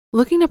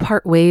Looking to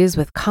part ways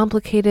with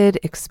complicated,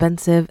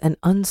 expensive, and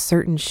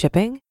uncertain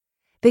shipping?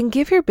 Then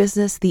give your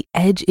business the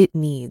edge it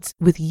needs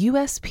with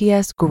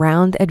USPS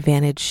Ground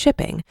Advantage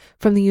shipping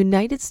from the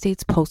United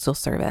States Postal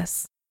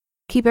Service.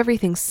 Keep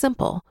everything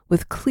simple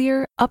with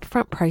clear,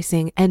 upfront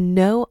pricing and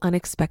no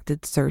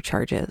unexpected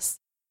surcharges.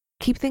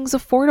 Keep things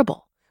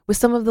affordable with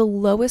some of the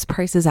lowest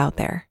prices out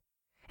there.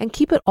 And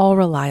keep it all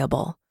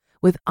reliable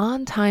with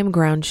on-time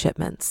ground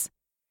shipments.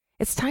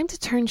 It's time to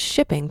turn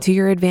shipping to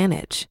your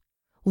advantage.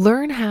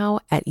 Learn how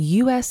at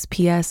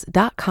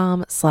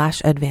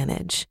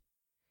USPS.com/advantage.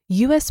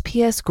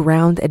 USPS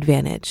Ground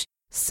Advantage.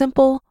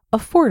 Simple,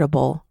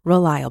 affordable,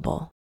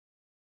 reliable.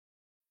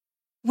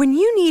 When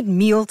you need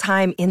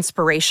mealtime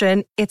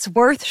inspiration, it's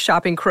worth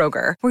shopping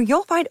Kroger, where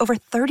you'll find over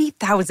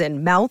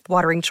 30,000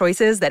 mouth-watering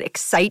choices that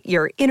excite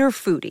your inner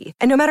foodie.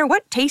 And no matter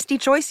what tasty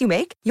choice you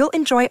make, you'll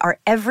enjoy our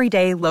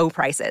everyday low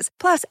prices,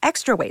 plus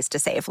extra ways to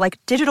save, like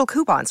digital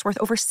coupons worth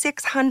over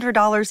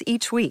 $600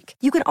 each week.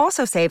 You can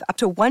also save up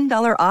to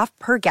 $1 off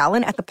per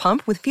gallon at the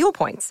pump with fuel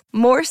points.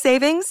 More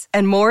savings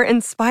and more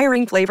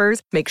inspiring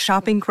flavors make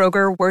shopping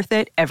Kroger worth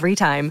it every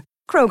time.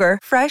 Kroger,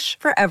 fresh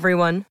for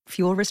everyone.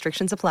 Fuel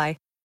restrictions apply.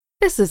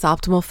 This is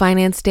Optimal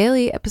Finance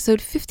Daily,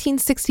 episode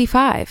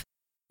 1565.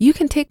 You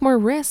can take more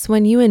risks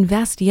when you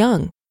invest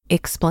young.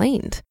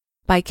 Explained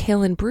by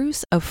Kaylin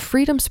Bruce of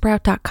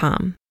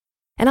freedomsprout.com.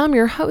 And I'm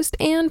your host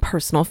and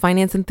personal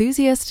finance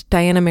enthusiast,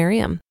 Diana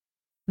Merriam.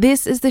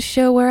 This is the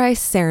show where I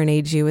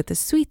serenade you with the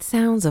sweet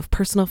sounds of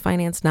personal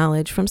finance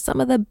knowledge from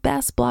some of the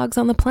best blogs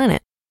on the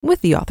planet,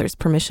 with the author's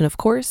permission, of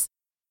course.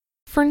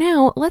 For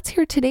now, let's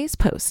hear today's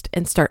post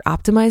and start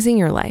optimizing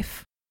your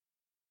life.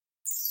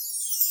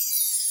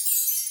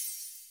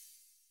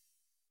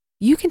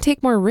 You can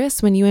take more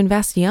risks when you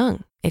invest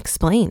young.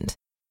 Explained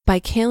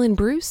by Kaylin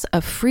Bruce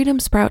of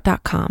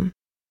freedomsprout.com.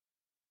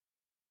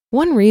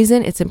 One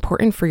reason it's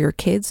important for your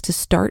kids to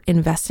start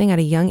investing at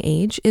a young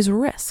age is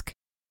risk.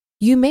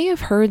 You may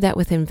have heard that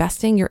with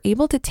investing, you're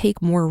able to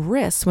take more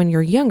risks when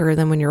you're younger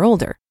than when you're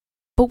older.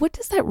 But what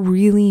does that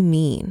really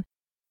mean?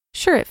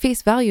 Sure, at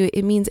face value,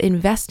 it means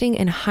investing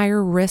in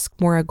higher risk,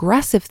 more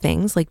aggressive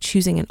things like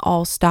choosing an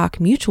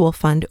all-stock mutual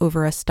fund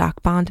over a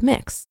stock bond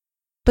mix.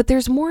 But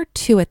there's more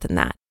to it than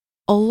that.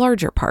 A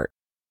larger part.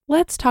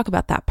 Let's talk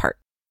about that part.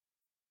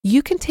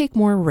 You can take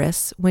more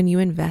risks when you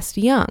invest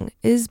young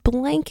is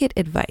blanket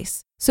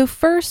advice. So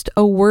first,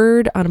 a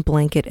word on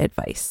blanket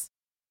advice.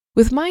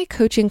 With my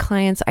coaching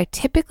clients, I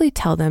typically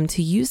tell them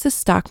to use the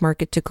stock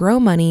market to grow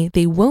money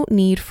they won't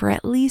need for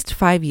at least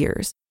 5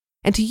 years,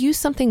 and to use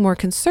something more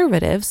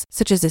conservative,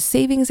 such as a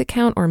savings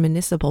account or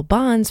municipal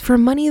bonds, for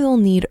money they'll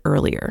need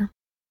earlier.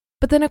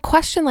 But then a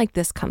question like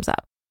this comes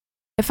up.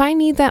 If I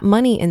need that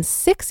money in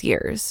 6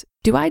 years,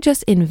 do I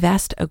just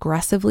invest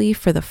aggressively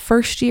for the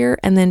first year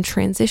and then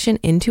transition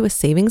into a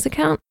savings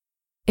account?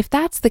 If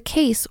that's the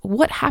case,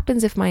 what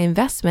happens if my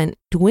investment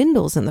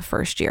dwindles in the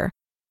first year?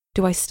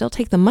 Do I still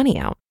take the money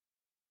out?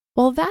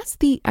 Well, that's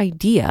the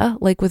idea.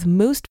 Like with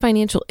most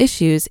financial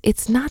issues,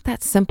 it's not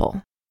that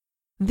simple.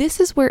 This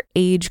is where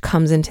age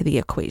comes into the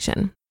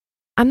equation.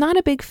 I'm not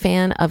a big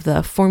fan of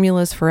the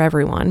formulas for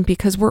everyone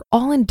because we're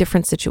all in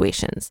different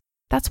situations.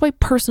 That's why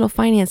personal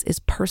finance is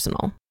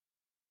personal.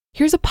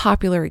 Here's a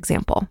popular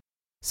example.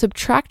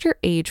 Subtract your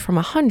age from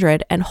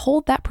 100 and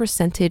hold that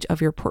percentage of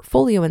your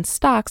portfolio in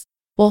stocks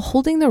while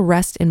holding the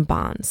rest in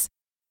bonds.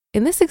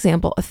 In this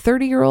example, a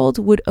 30-year-old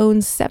would own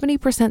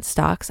 70%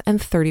 stocks and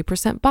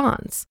 30%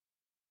 bonds.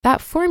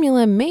 That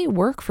formula may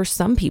work for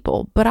some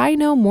people, but I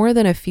know more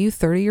than a few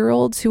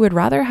 30-year-olds who would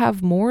rather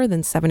have more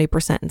than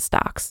 70% in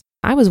stocks.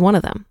 I was one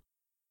of them.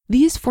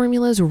 These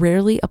formulas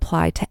rarely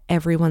apply to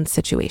everyone's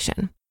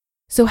situation.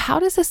 So how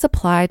does this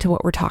apply to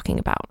what we're talking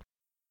about?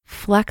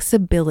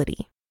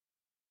 Flexibility.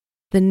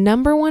 The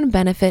number one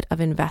benefit of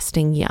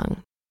investing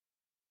young.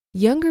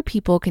 Younger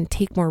people can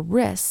take more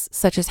risks,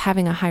 such as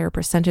having a higher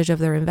percentage of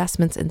their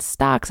investments in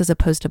stocks as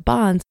opposed to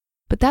bonds,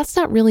 but that's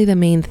not really the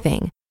main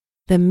thing.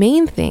 The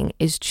main thing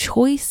is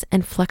choice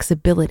and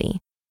flexibility.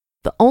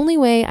 The only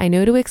way I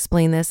know to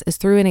explain this is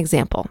through an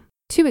example.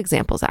 2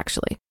 examples,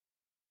 actually.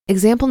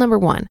 Example number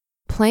 1,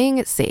 playing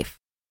it safe.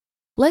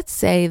 Let's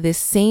say this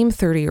same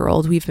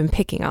 30-year-old we've been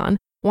picking on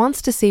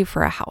wants to save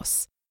for a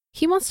house.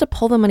 He wants to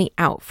pull the money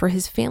out for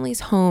his family's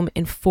home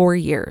in 4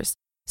 years.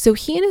 So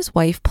he and his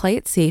wife play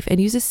it safe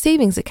and use a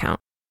savings account.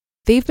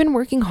 They've been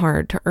working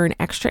hard to earn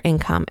extra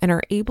income and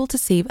are able to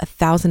save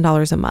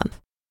 $1,000 a month.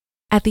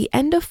 At the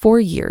end of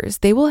 4 years,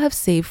 they will have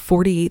saved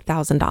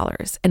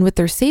 $48,000. And with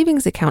their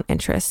savings account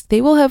interest,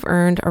 they will have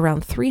earned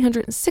around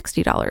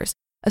 $360,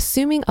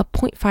 assuming a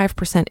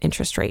 0.5%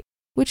 interest rate,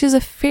 which is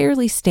a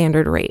fairly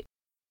standard rate.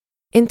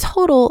 In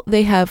total,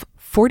 they have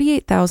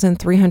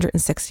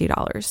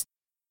 $48,360.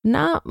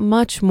 Not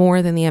much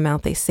more than the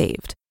amount they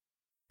saved.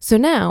 So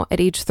now, at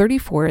age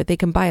 34, they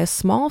can buy a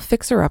small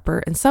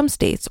fixer-upper in some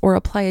states or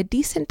apply a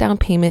decent down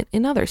payment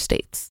in other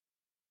states.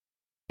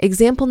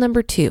 Example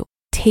number 2,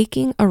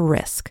 taking a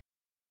risk.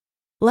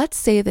 Let's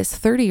say this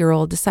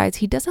 30-year-old decides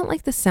he doesn't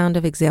like the sound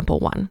of example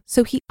 1,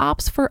 so he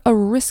opts for a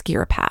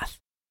riskier path.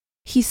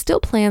 He still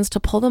plans to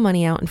pull the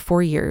money out in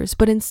 4 years,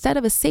 but instead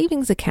of a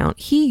savings account,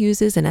 he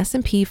uses an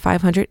S&P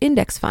 500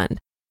 index fund,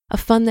 a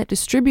fund that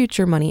distributes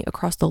your money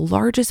across the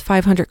largest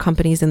 500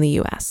 companies in the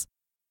US.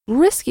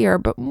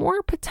 Riskier, but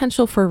more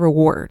potential for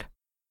reward.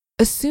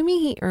 Assuming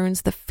he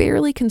earns the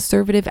fairly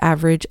conservative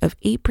average of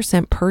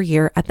 8% per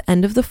year at the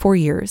end of the 4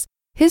 years,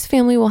 his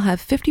family will have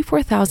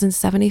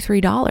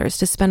 $54,073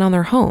 to spend on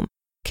their home,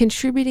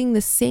 contributing the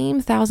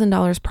same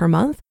 $1,000 per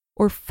month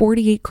or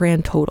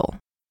 $48,000 total.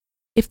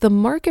 If the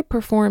market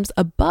performs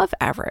above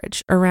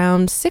average,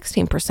 around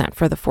 16%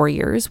 for the 4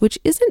 years, which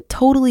isn't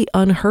totally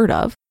unheard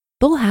of,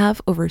 they'll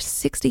have over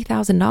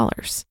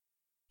 $60,000.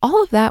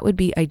 All of that would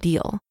be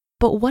ideal.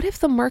 But what if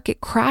the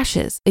market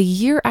crashes a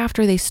year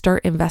after they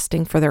start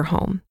investing for their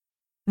home?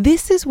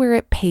 This is where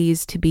it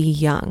pays to be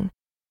young.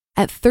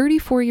 At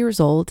 34 years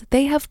old,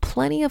 they have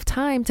plenty of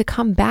time to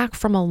come back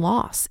from a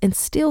loss and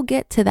still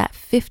get to that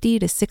 $50,000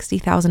 to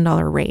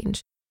 $60,000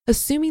 range,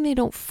 assuming they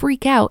don't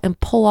freak out and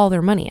pull all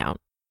their money out.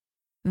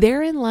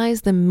 Therein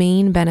lies the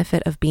main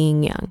benefit of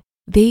being young.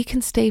 They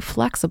can stay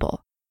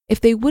flexible.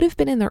 If they would have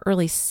been in their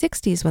early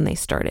 60s when they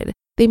started,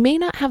 they may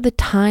not have the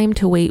time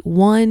to wait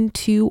 1,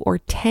 2, or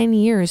 10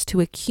 years to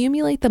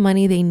accumulate the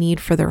money they need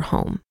for their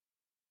home.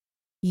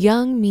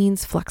 Young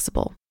means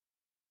flexible.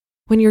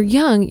 When you're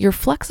young, you're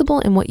flexible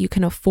in what you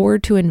can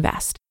afford to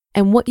invest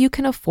and what you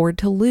can afford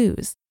to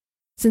lose.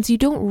 Since you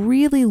don't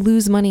really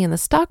lose money in the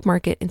stock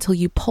market until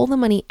you pull the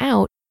money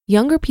out,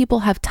 younger people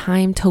have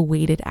time to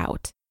wait it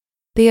out.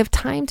 They have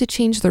time to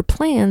change their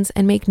plans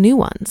and make new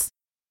ones.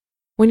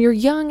 When you're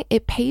young,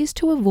 it pays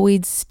to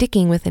avoid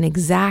sticking with an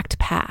exact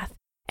path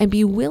and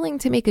be willing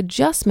to make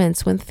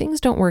adjustments when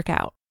things don't work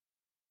out.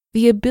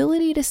 The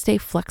ability to stay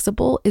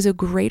flexible is a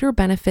greater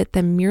benefit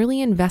than merely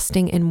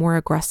investing in more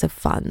aggressive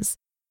funds.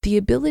 The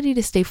ability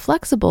to stay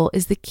flexible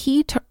is the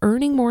key to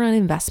earning more on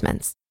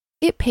investments.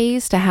 It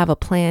pays to have a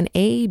plan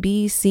A,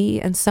 B,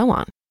 C, and so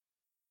on.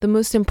 The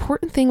most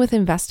important thing with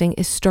investing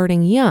is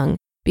starting young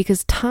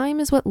because time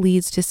is what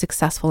leads to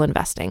successful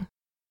investing.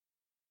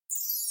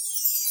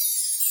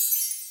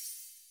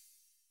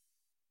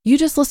 You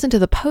just listened to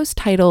the post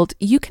titled,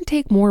 "You Can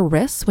Take More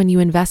Risks When You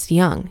Invest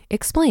Young,"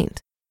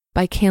 explained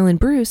by Kaylin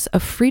Bruce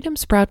of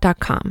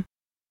freedomsprout.com.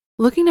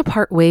 Looking to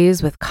part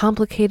ways with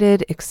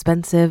complicated,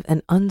 expensive,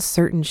 and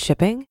uncertain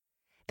shipping?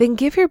 Then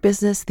give your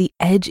business the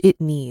edge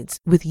it needs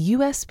with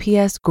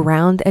USPS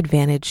Ground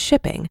Advantage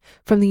shipping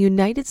from the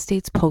United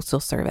States Postal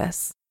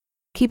Service.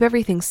 Keep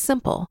everything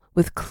simple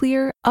with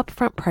clear,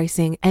 upfront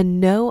pricing and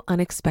no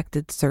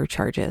unexpected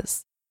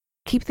surcharges.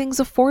 Keep things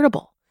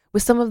affordable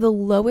with some of the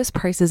lowest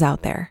prices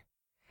out there.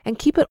 And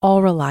keep it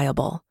all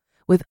reliable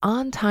with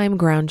on-time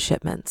ground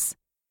shipments.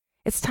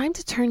 It's time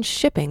to turn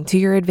shipping to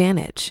your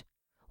advantage.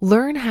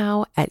 Learn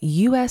how at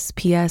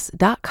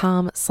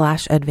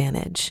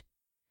USPS.com/advantage.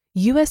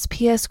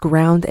 USPS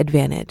Ground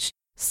Advantage.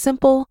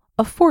 Simple,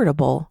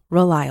 affordable,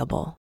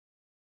 reliable.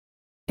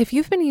 If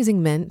you've been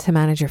using Mint to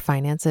manage your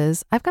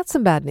finances, I've got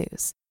some bad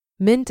news.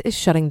 Mint is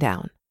shutting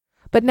down.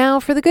 But now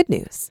for the good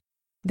news.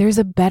 There's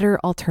a better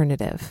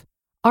alternative.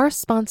 Our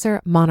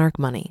sponsor, Monarch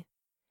Money.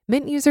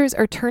 Mint users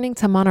are turning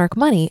to Monarch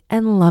Money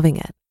and loving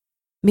it.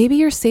 Maybe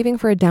you're saving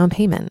for a down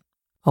payment,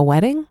 a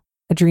wedding,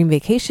 a dream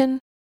vacation,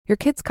 your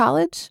kid's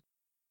college.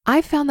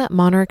 I found that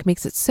Monarch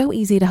makes it so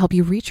easy to help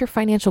you reach your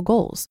financial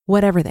goals,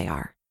 whatever they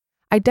are.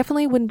 I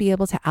definitely wouldn't be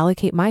able to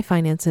allocate my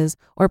finances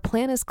or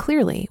plan as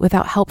clearly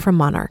without help from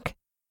Monarch.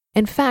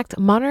 In fact,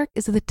 Monarch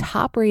is the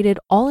top-rated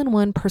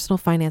all-in-one personal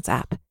finance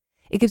app.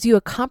 It gives you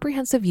a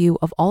comprehensive view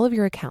of all of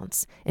your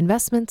accounts,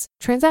 investments,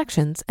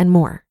 transactions, and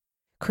more.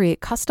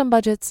 Create custom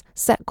budgets,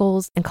 set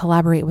goals, and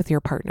collaborate with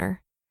your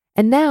partner.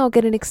 And now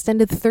get an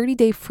extended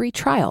 30-day free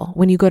trial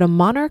when you go to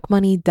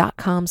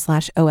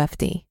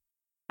monarchmoney.com/OFD.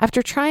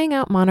 After trying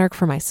out Monarch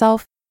for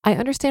myself, I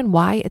understand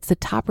why it's the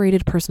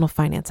top-rated personal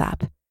finance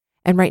app.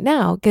 And right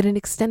now, get an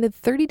extended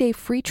 30-day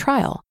free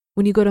trial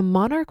when you go to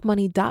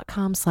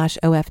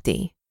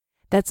monarchmoney.com/OFD.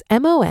 That's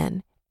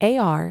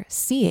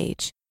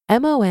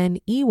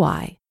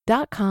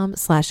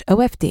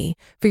monarchmoney.com/OFD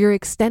for your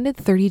extended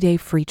 30-day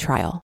free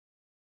trial.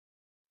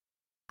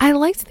 I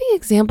liked the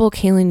example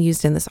Kaylin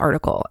used in this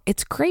article.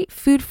 It's great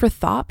food for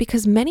thought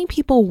because many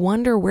people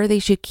wonder where they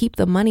should keep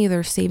the money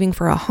they're saving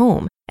for a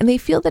home, and they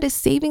feel that a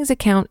savings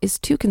account is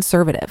too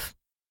conservative.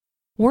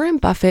 Warren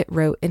Buffett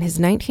wrote in his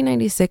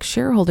 1996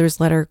 shareholders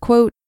letter,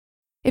 quote,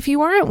 "If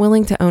you aren't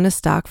willing to own a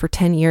stock for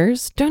 10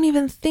 years, don't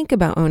even think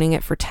about owning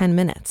it for 10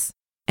 minutes."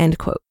 End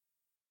quote.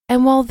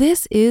 And while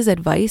this is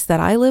advice that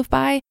I live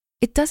by,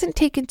 it doesn't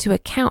take into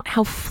account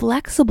how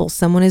flexible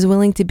someone is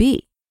willing to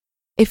be.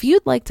 If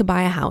you'd like to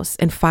buy a house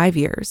in 5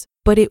 years,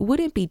 but it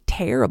wouldn't be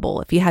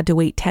terrible if you had to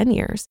wait 10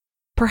 years,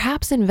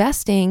 perhaps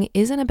investing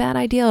isn't a bad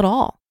idea at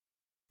all.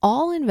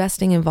 All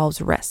investing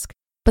involves risk,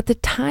 but the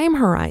time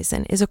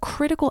horizon is a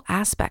critical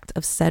aspect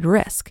of said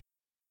risk.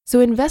 So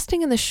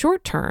investing in the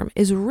short term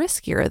is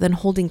riskier than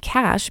holding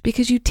cash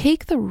because you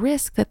take the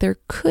risk that there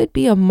could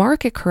be a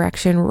market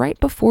correction right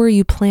before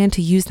you plan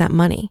to use that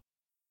money.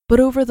 But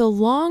over the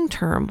long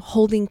term,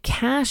 holding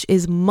cash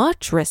is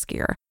much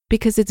riskier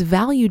because its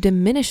value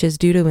diminishes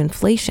due to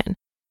inflation,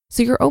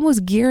 so you're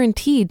almost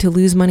guaranteed to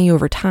lose money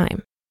over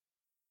time.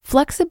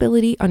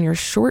 Flexibility on your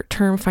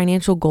short-term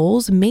financial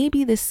goals may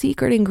be the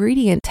secret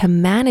ingredient to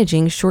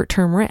managing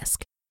short-term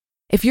risk.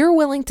 If you're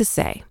willing to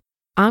say,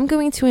 I'm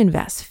going to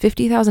invest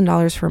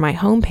 $50,000 for my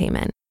home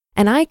payment,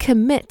 and I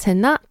commit to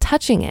not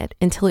touching it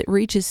until it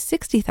reaches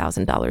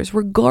 $60,000,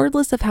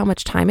 regardless of how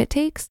much time it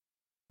takes,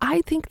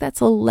 I think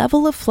that's a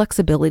level of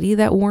flexibility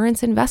that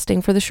warrants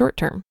investing for the short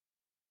term.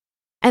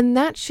 And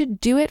that should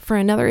do it for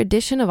another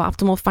edition of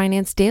Optimal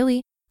Finance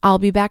Daily. I'll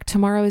be back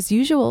tomorrow as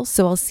usual,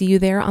 so I'll see you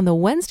there on the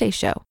Wednesday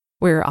show,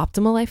 where your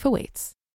optimal life awaits.